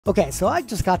Okay, so I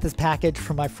just got this package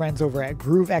from my friends over at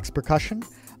GrooveX Percussion.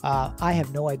 I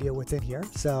have no idea what's in here,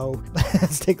 so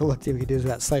let's take a look, see what we can do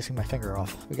without slicing my finger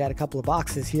off. We got a couple of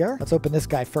boxes here. Let's open this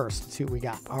guy first and see what we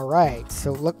got. All right,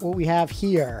 so look what we have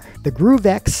here. The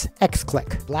GrooveX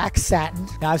X-Click, black satin.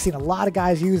 Now, I've seen a lot of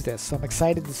guys use this, so I'm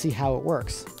excited to see how it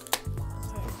works.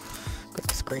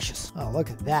 Goodness gracious. Oh,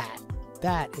 look at that.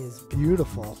 That is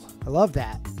beautiful. I love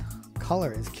that.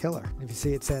 Color is killer. If you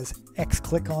see, it says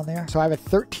X-Click on there. So I have a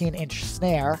 13-inch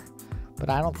snare, but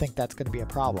I don't think that's going to be a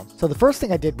problem. So the first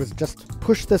thing I did was just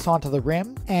push this onto the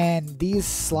rim, and these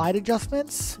slide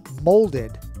adjustments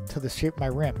molded to the shape of my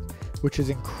rim, which is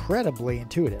incredibly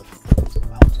intuitive.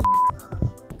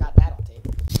 Got that on tape.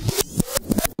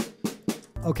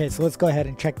 Okay, so let's go ahead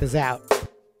and check this out.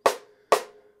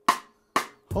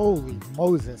 Holy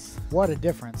Moses, what a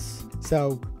difference.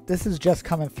 So this is just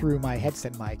coming through my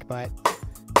headset mic, but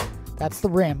that's the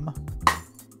rim.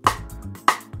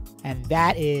 And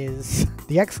that is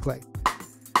the X-Click.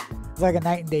 It's like a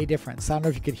night and day difference. I don't know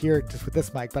if you could hear it just with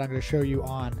this mic, but I'm going to show you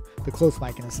on the close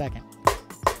mic in a second.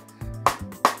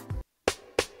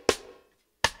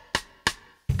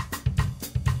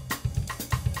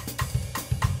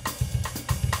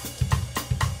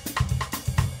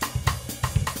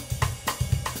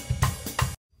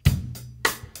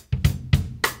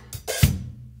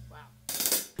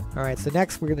 All right, so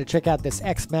next we're going to check out this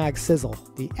X-Mag Sizzle,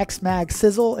 the X-Mag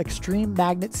Sizzle Extreme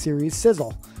Magnet Series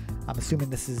Sizzle. I'm assuming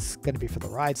this is going to be for the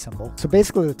ride cymbal. So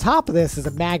basically the top of this is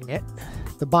a magnet,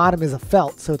 the bottom is a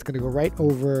felt, so it's going to go right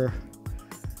over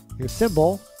your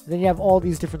cymbal. Then you have all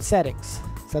these different settings.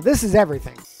 So this is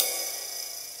everything.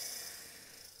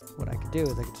 What I could do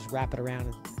is I could just wrap it around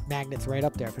and magnets right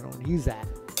up there if I don't want to use that.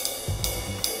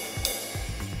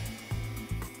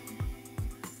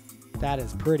 That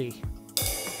is pretty.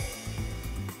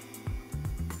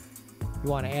 You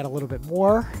want to add a little bit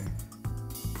more.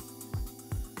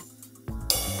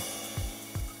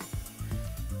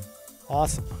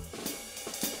 Awesome.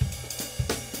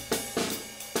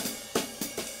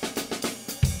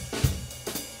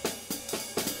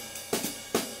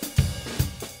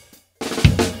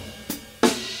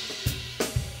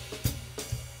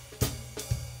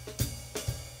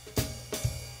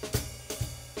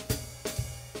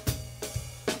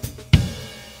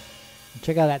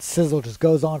 Check out that sizzle, just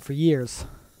goes on for years.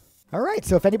 All right,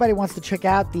 so if anybody wants to check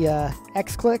out the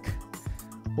X-Click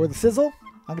or the sizzle,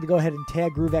 I'm going to go ahead and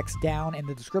tag GrooveX down in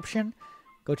the description.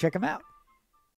 Go check them out.